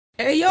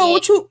Hey, yo,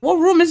 Yeah. what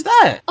room is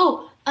that?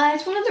 Oh,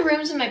 it's one of the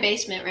rooms in my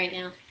basement right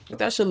now.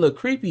 That should look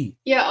creepy.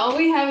 Yeah, all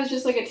we have is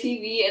just like a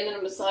TV and then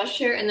a massage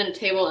chair and then a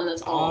table and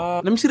that's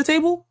all. Let me see the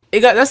table. It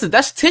got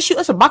that's tissue.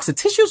 That's a box of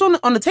tissues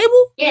on the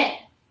table. Yeah,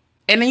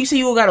 And then you say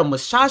you got a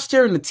massage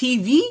chair and a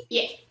TV.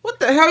 yeah. What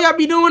the hell y'all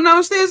be doing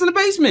downstairs in the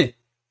basement?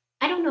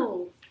 I don't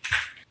know.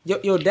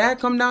 Your dad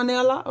come down there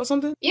a lot or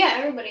something? Yeah,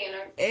 everybody in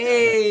our.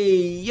 Hey,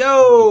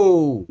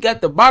 yo,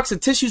 got the box of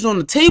tissues on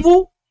the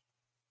table.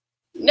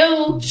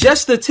 No.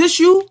 Just the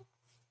tissue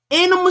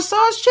and a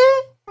massage chair.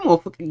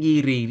 Motherfucker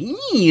get ready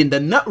in the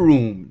nut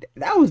room.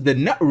 That was the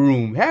nut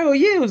room. Hell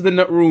yeah, it was the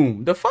nut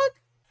room. The fuck?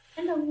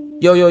 Hello.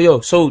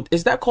 Yo. So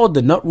is that called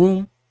the nut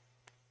room?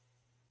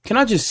 Can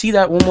I just see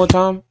that one more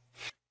time?